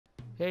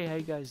Hey, how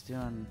you guys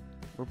doing?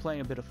 We're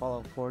playing a bit of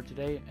Fallout 4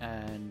 today,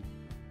 and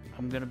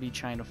I'm gonna be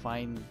trying to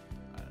find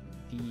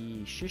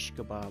the shish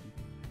kebab,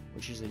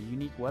 which is a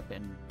unique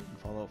weapon in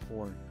Fallout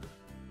 4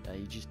 that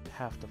you just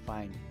have to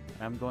find.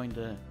 And I'm going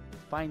to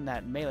find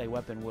that melee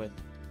weapon with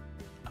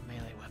a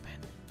melee weapon.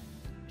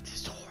 It's a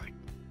sword.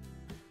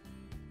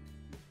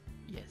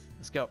 Yes,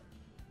 let's go.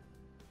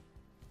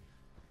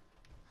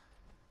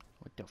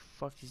 What the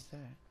fuck is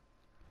that?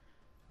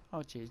 Oh,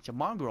 it's a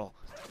mongrel.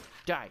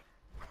 Die.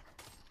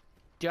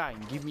 Die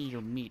and give me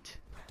your meat.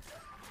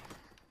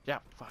 Yeah,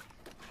 fuck.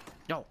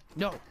 No,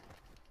 no.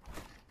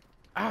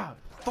 Ah,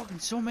 fucking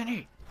so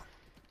many.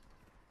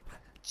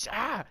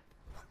 Ah.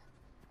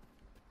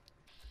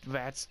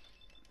 Rats.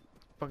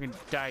 Fucking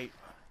die.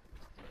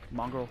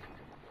 Mongrel.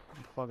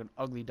 You fucking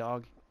ugly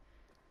dog.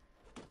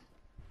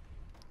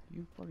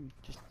 You fucking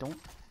just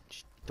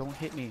don't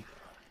hit me.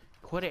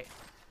 Quit it.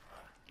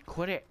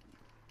 Quit it.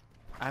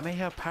 I may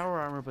have power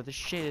armor, but this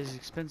shit is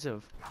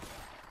expensive.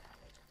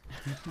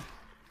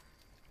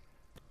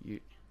 You.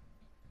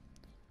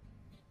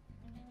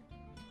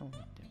 Oh,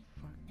 what the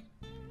fuck?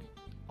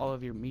 All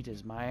of your meat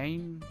is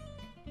mine.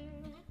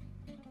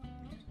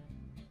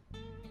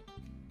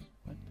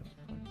 What the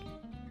fuck?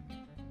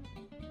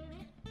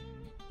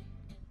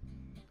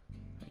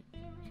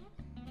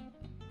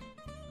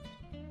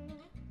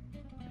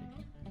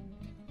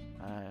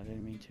 I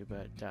didn't mean to,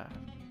 but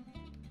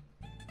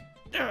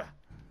there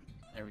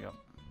we go.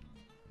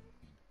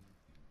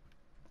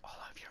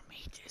 All of your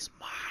meat is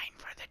mine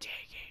for the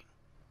taking.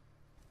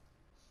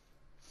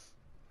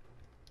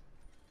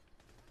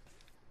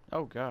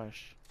 Oh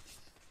gosh.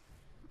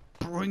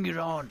 Bring it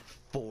on,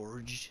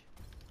 Forged.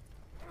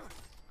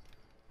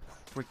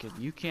 Frickin',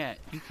 you can't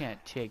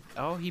take.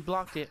 Oh, he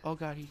blocked it. Oh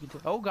god, he can do.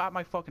 Oh god,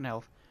 my fucking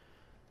health.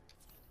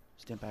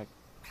 Stand back.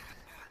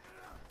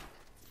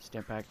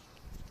 Stand back.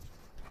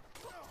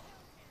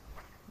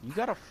 You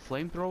got a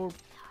flamethrower?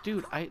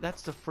 Dude,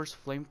 that's the first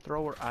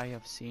flamethrower I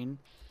have seen.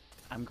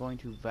 I'm going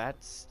to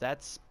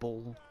that's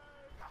bull.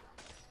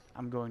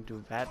 I'm going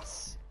to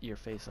VATS your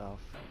face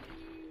off.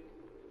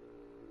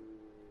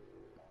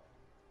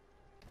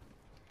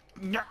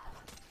 No.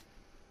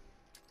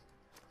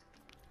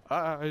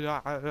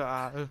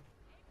 I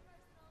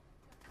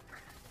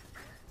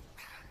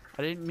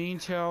didn't mean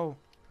to.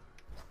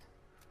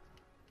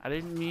 I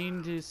didn't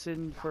mean to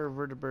send for a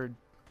vertebrate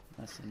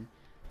lesson.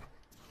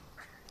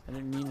 I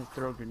didn't mean to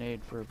throw a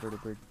grenade for a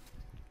vertebrate.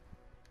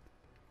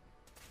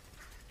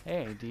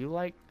 Hey, do you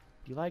like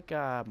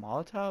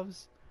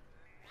Molotovs?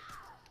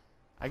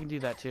 I can do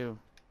that too.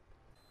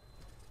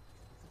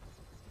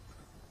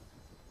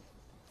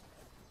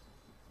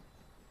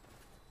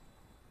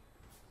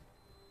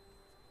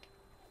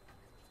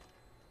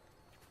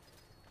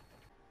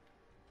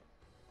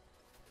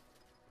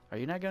 Are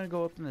you not gonna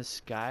go up in the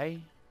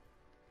sky?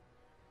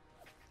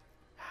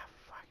 Ah,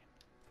 fucking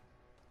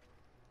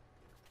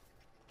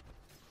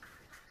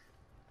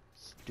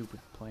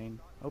stupid plane.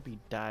 Hope he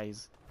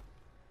dies.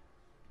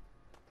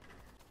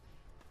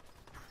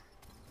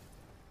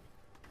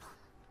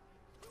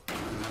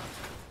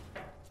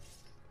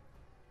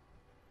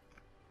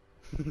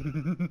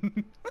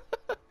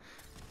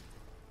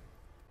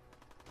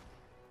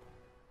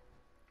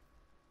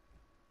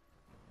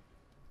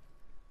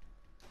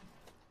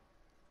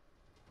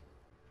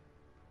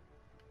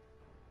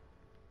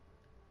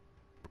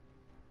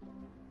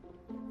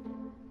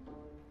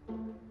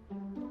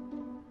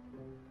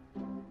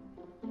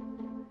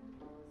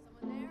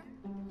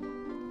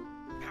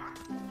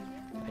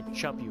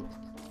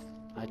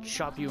 I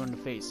chop you in the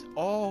face.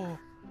 Oh!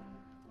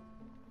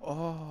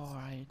 Oh,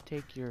 I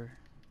take your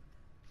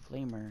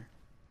flamer.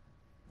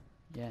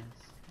 Yes,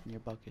 and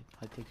your bucket.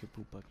 I take your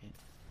poop bucket.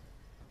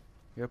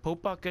 Your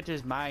poop bucket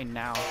is mine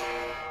now.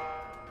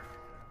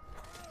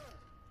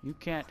 You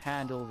can't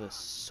handle the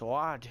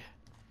sword.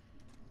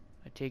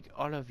 I take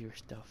all of your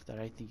stuff that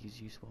I think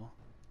is useful.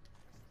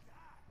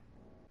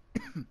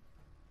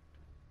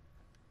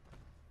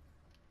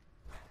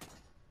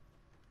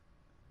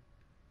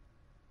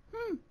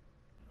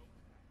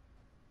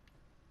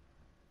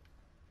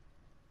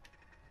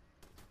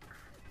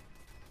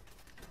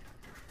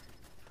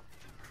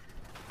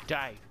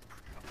 Die.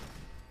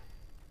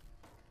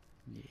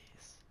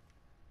 Yes.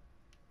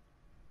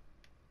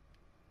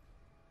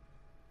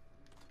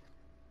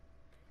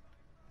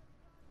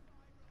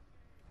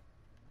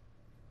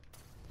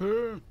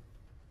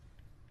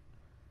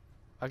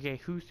 Okay,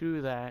 who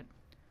threw that?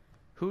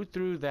 Who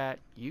threw that?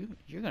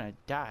 You're gonna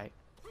die.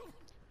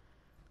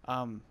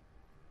 You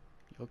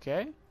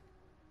okay?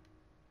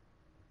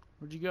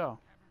 Where'd you go?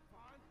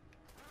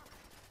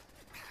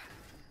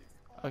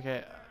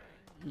 Okay,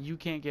 you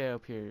can't get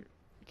up here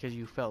because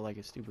you felt like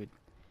a stupid.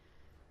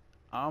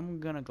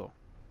 I'm gonna go.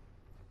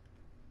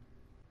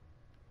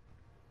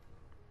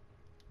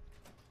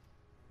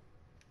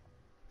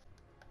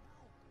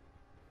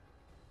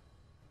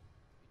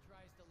 He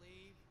tries to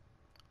leave,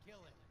 kill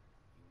him.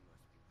 You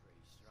must be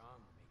pretty strong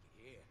to make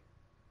it here.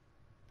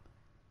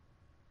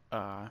 It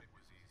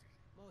was easy.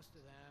 Most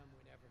of them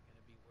were never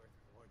gonna be worth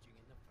forging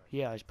in the first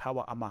Yeah, it's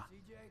power armor. place.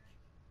 See, Jake?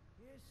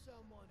 Here's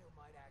someone who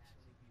might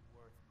actually be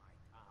worth my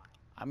time.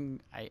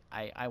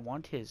 I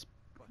want his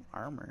But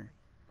armor.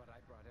 but I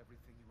brought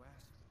everything you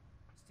asked for.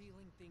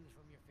 Stealing things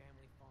from your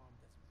family farm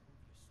doesn't prove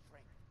your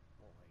strength,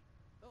 boy.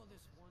 Though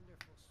this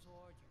wonderful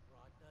sword you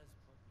brought does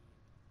put me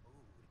in the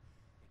mood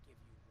to give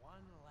you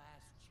one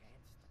last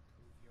chance to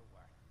prove your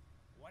worth.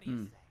 What do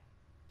you say?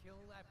 Kill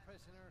that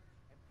prisoner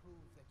and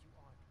prove that you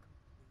aren't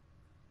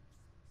completely useless.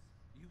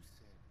 You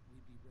said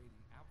we'd be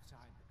raiding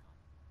outside the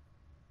Commonwealth.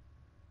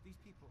 These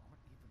people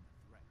aren't even a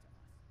threat to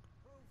us.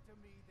 Prove to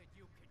me that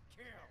you can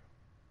kill.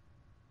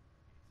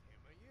 It's him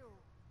or you.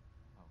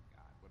 Oh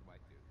God, what do I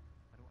do?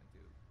 What do I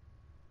do?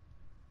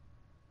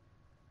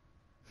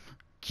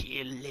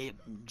 Kill him,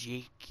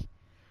 Jake.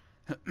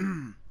 Please let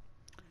me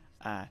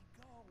go.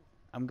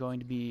 I'm going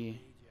to be.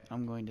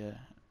 I'm going to.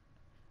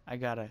 I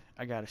gotta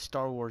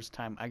Star Wars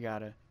time. I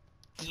gotta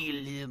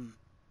kill him.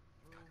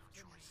 Prove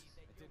to me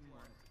that It you're didn't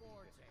work. worth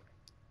forging.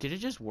 Did it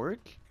just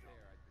work? There,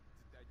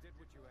 I did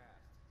what you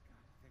asked. God,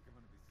 I think I'm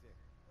gonna be sick.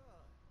 Ugh.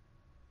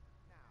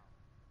 Now,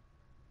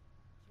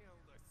 kill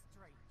the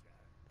stranger.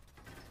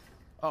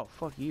 Oh,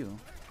 fuck you.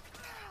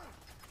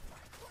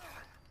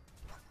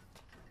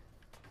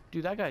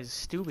 Dude, that guy's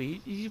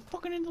stupid. He's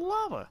fucking in the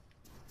lava.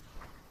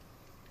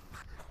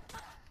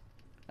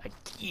 I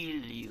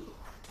kill you.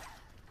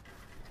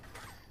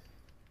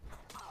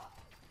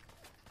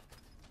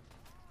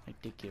 I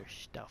take your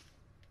stuff.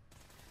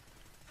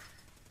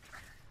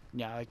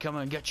 Now I come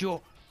and get you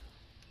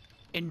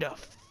in the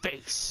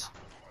face.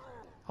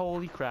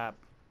 Holy crap.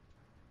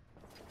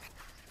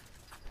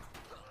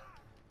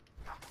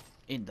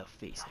 In the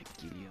face, I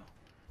kill you.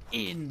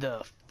 In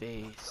the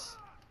face.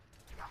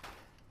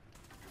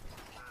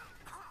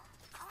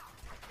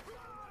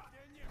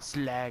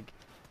 Slag.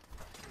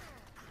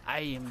 I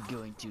am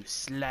going to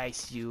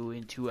slice you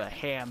into a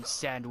ham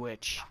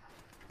sandwich.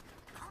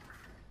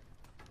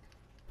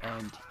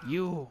 And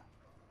you,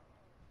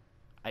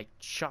 I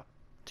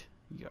chopped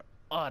your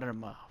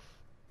arm off.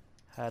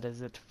 How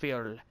does it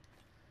feel,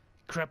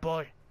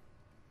 cripple?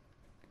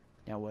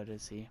 Now what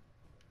is he?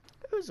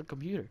 It was a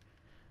computer.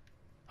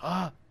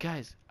 Ah,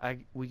 guys,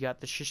 we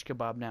got the shish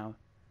kebab now.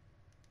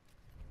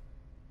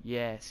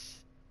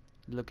 Yes,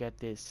 look at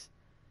this.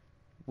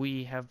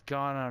 We have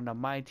gone on a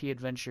mighty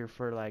adventure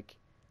for like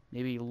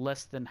maybe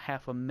less than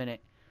half a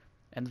minute,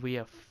 and we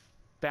have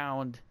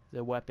found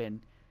the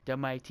weapon, the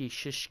mighty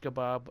shish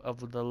kebab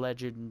of the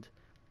legend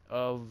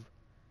of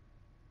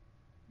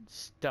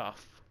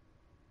stuff.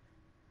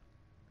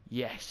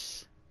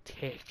 Yes,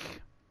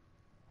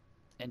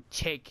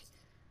 take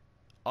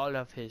all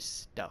of his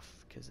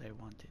stuff, because I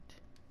want it.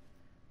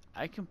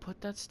 I can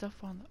put that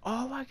stuff on.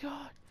 Oh my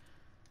god!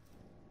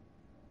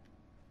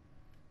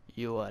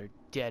 You are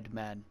dead,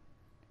 man.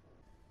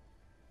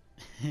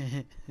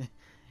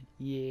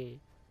 Yeah.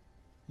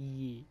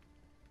 Yeah.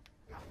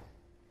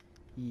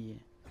 Yeah.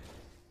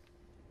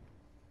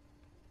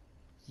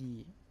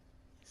 Yeah.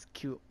 It's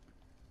cute.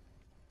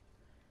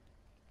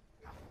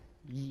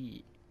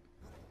 Yeah.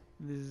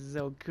 This is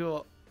so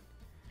cool.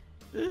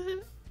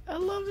 I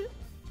love it.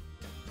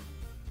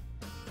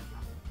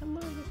 I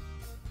love it.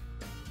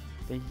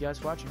 Thank you guys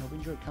for watching. Hope you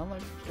enjoyed. Comment,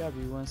 like, subscribe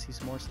if you want to see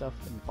some more stuff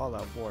in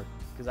Fallout 4.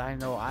 Because I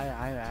know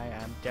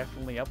I'm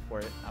definitely up for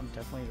it. I'm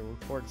definitely to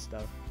record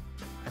stuff.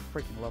 I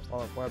freaking love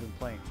Fallout 4. I've been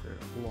playing for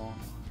a long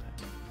time.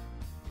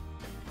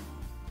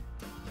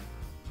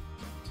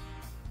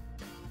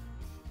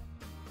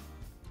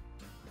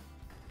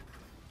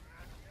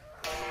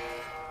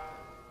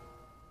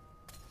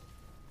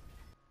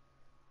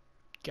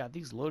 God,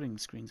 these loading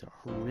screens are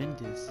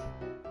horrendous.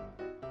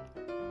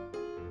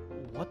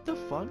 What the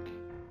fuck?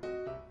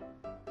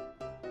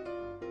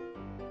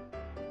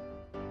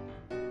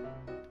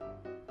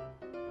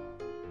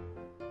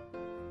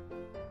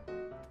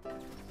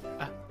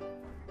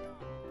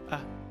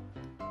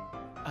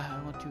 I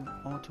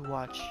want to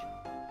watch.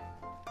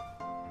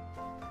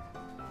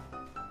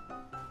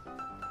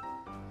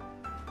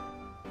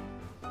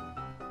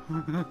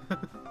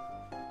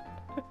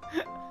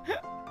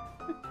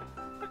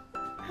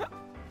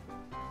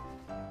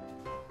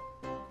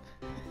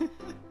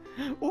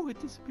 Oh, it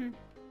disappeared.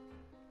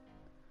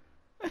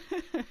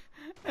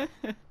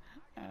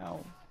 Ow.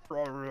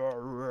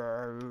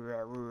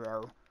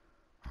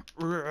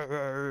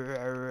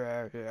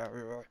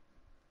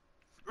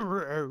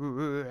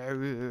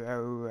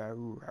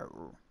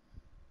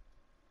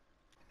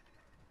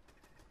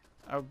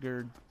 Oh,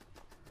 good.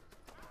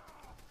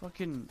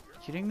 Fucking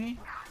kidding me?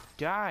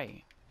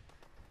 Die.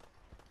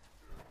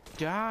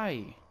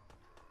 Die.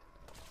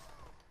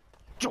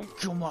 Don't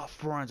kill my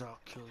friends, I'll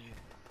kill you.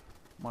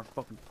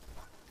 Motherfucking.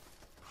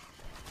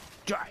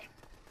 Die.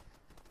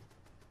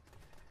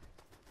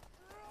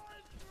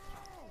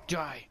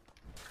 Die.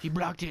 He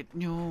blocked it.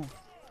 No.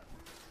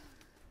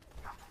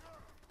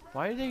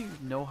 Why do they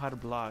know how to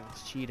block?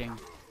 It's cheating.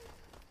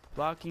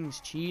 Blocking's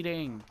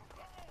cheating.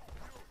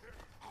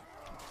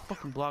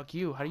 Fucking block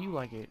you. How do you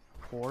like it?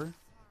 Whore?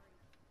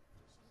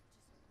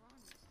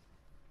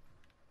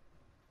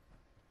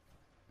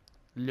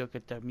 Look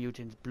at the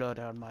mutant's blood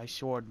on my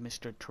sword,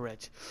 Mr.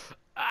 Tourette's.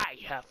 I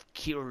have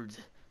killed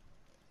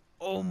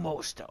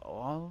almost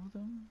all of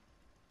them.